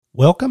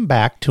Welcome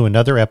back to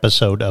another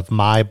episode of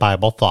My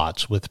Bible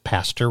Thoughts with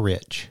Pastor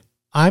Rich.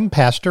 I'm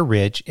Pastor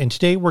Rich, and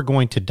today we're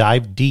going to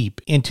dive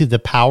deep into the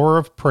power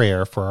of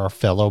prayer for our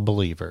fellow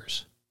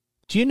believers.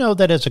 Do you know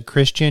that as a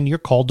Christian, you're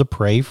called to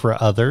pray for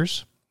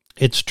others?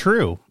 It's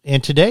true,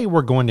 and today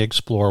we're going to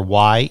explore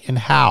why and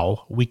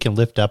how we can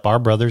lift up our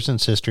brothers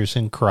and sisters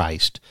in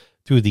Christ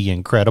through the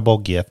incredible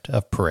gift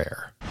of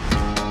prayer.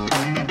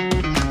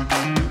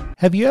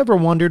 Have you ever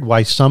wondered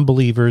why some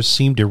believers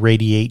seem to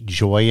radiate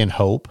joy and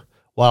hope,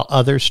 while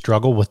others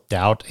struggle with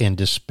doubt and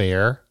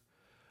despair?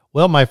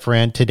 Well, my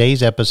friend,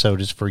 today's episode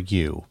is for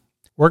you.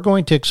 We're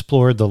going to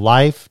explore the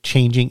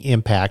life-changing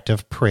impact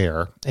of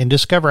prayer and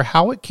discover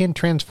how it can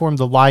transform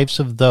the lives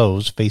of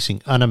those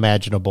facing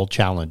unimaginable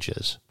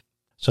challenges.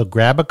 So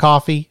grab a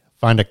coffee,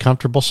 find a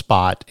comfortable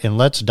spot, and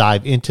let's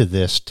dive into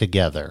this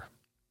together.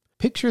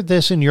 Picture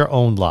this in your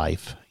own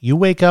life. You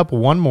wake up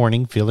one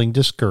morning feeling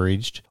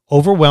discouraged,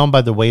 overwhelmed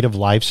by the weight of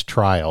life's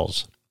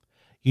trials.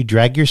 You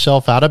drag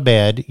yourself out of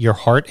bed, your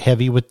heart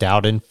heavy with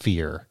doubt and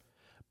fear.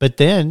 But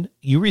then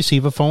you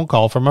receive a phone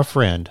call from a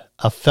friend,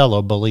 a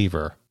fellow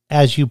believer.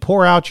 As you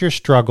pour out your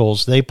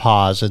struggles, they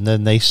pause and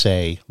then they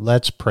say,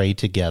 "Let's pray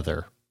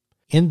together."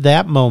 In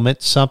that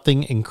moment,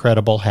 something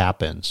incredible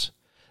happens.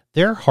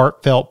 Their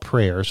heartfelt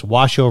prayers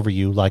wash over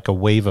you like a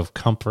wave of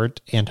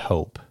comfort and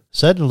hope.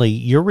 Suddenly,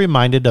 you're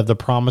reminded of the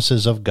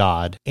promises of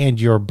God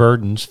and your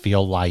burdens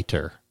feel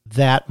lighter.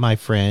 That, my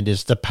friend,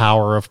 is the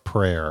power of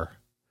prayer.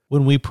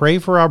 When we pray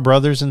for our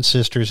brothers and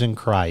sisters in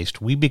Christ,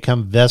 we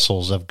become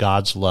vessels of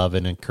God's love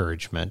and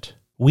encouragement.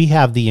 We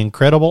have the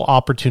incredible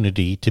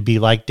opportunity to be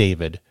like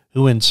David,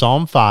 who in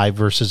Psalm 5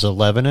 verses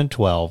 11 and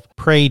 12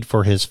 prayed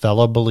for his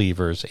fellow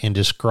believers and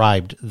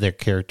described their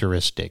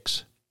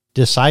characteristics.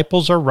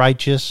 Disciples are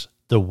righteous,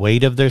 the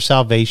weight of their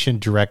salvation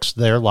directs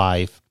their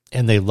life,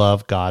 and they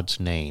love God's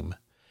name.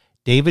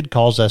 David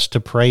calls us to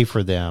pray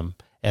for them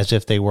as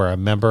if they were a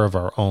member of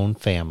our own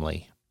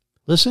family.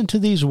 Listen to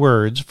these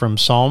words from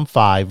Psalm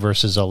 5,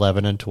 verses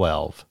 11 and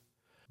 12.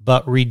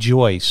 "But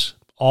rejoice,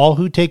 all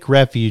who take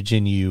refuge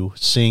in you,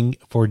 sing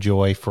for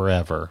joy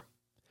forever.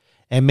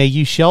 And may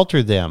you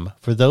shelter them,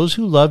 for those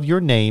who love your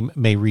name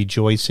may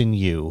rejoice in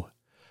you.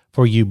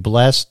 For you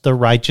bless the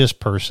righteous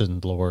person,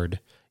 Lord.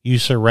 You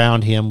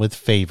surround him with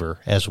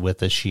favor as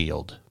with a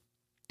shield."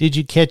 Did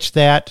you catch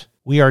that?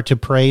 We are to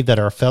pray that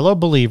our fellow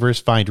believers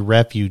find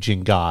refuge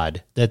in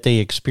God, that they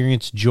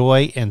experience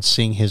joy and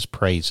sing his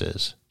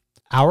praises.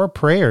 Our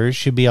prayers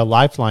should be a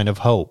lifeline of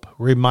hope,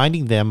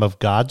 reminding them of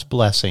God's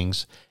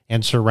blessings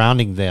and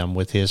surrounding them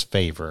with his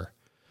favor.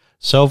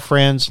 So,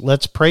 friends,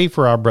 let's pray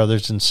for our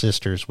brothers and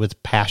sisters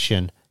with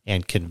passion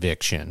and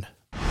conviction.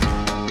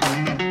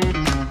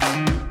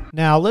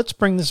 Now, let's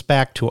bring this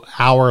back to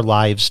our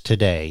lives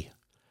today.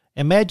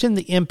 Imagine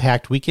the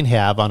impact we can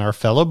have on our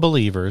fellow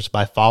believers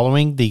by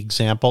following the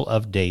example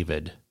of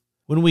David.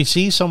 When we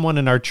see someone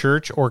in our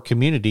church or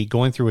community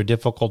going through a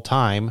difficult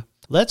time,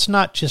 let's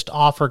not just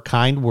offer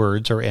kind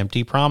words or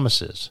empty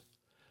promises.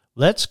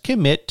 Let's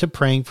commit to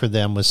praying for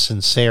them with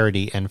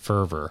sincerity and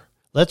fervor.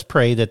 Let's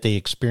pray that they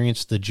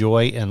experience the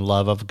joy and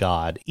love of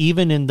God,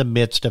 even in the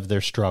midst of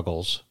their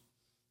struggles.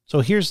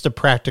 So here's the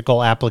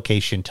practical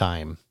application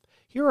time.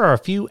 Here are a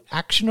few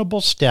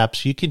actionable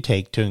steps you can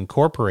take to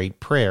incorporate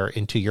prayer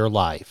into your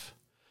life.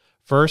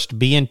 First,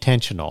 be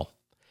intentional.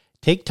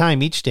 Take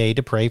time each day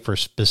to pray for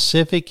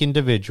specific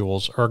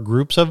individuals or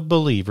groups of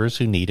believers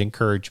who need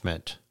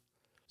encouragement.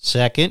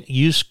 Second,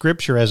 use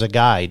Scripture as a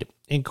guide.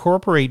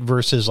 Incorporate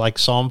verses like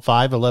Psalm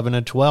 5, 11,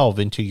 and 12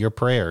 into your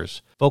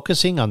prayers,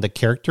 focusing on the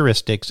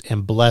characteristics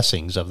and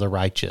blessings of the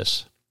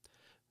righteous.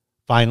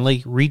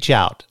 Finally, reach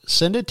out.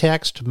 Send a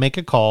text, make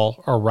a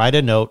call, or write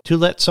a note to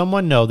let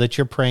someone know that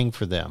you're praying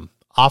for them.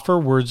 Offer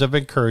words of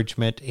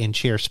encouragement and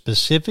share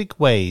specific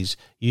ways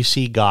you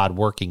see God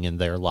working in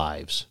their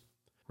lives.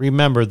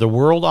 Remember, the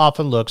world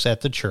often looks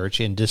at the church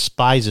and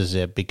despises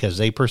it because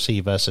they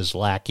perceive us as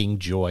lacking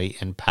joy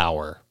and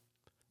power.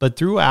 But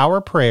through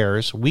our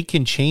prayers, we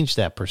can change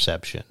that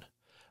perception.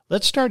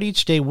 Let's start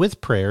each day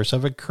with prayers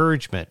of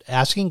encouragement,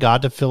 asking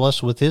God to fill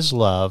us with his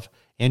love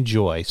and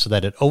joy so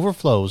that it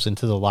overflows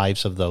into the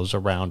lives of those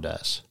around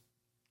us.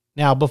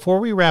 Now, before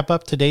we wrap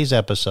up today's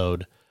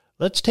episode,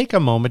 let's take a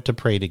moment to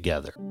pray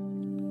together.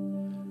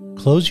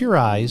 Close your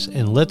eyes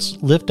and let's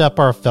lift up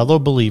our fellow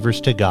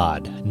believers to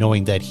God,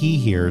 knowing that he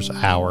hears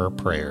our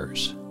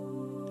prayers.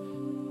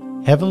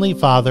 Heavenly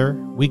Father,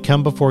 we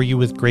come before you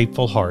with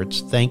grateful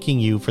hearts,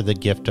 thanking you for the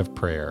gift of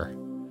prayer.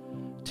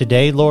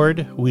 Today,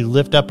 Lord, we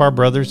lift up our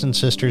brothers and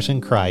sisters in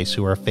Christ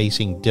who are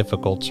facing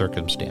difficult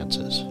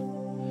circumstances.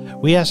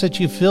 We ask that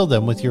you fill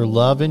them with your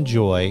love and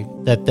joy,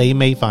 that they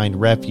may find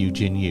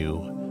refuge in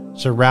you.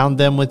 Surround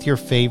them with your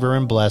favor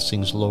and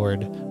blessings,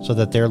 Lord, so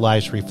that their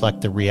lives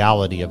reflect the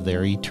reality of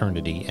their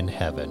eternity in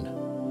heaven.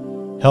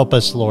 Help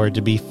us, Lord,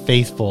 to be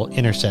faithful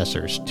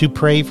intercessors, to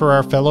pray for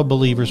our fellow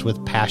believers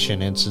with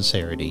passion and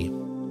sincerity.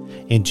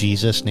 In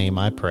Jesus' name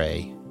I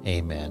pray,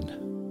 amen.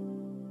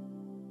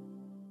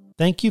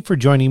 Thank you for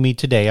joining me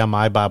today on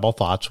My Bible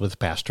Thoughts with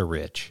Pastor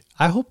Rich.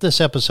 I hope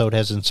this episode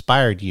has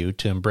inspired you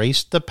to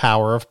embrace the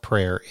power of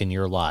prayer in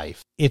your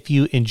life. If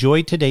you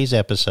enjoyed today's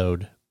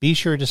episode, be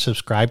sure to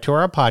subscribe to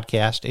our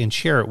podcast and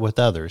share it with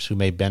others who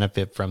may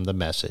benefit from the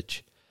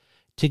message.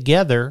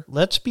 Together,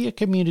 let's be a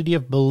community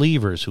of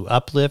believers who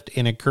uplift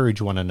and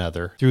encourage one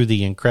another through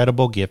the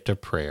incredible gift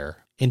of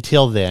prayer.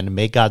 Until then,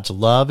 may God's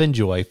love and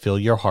joy fill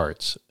your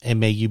hearts, and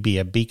may you be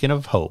a beacon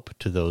of hope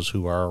to those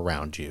who are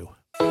around you.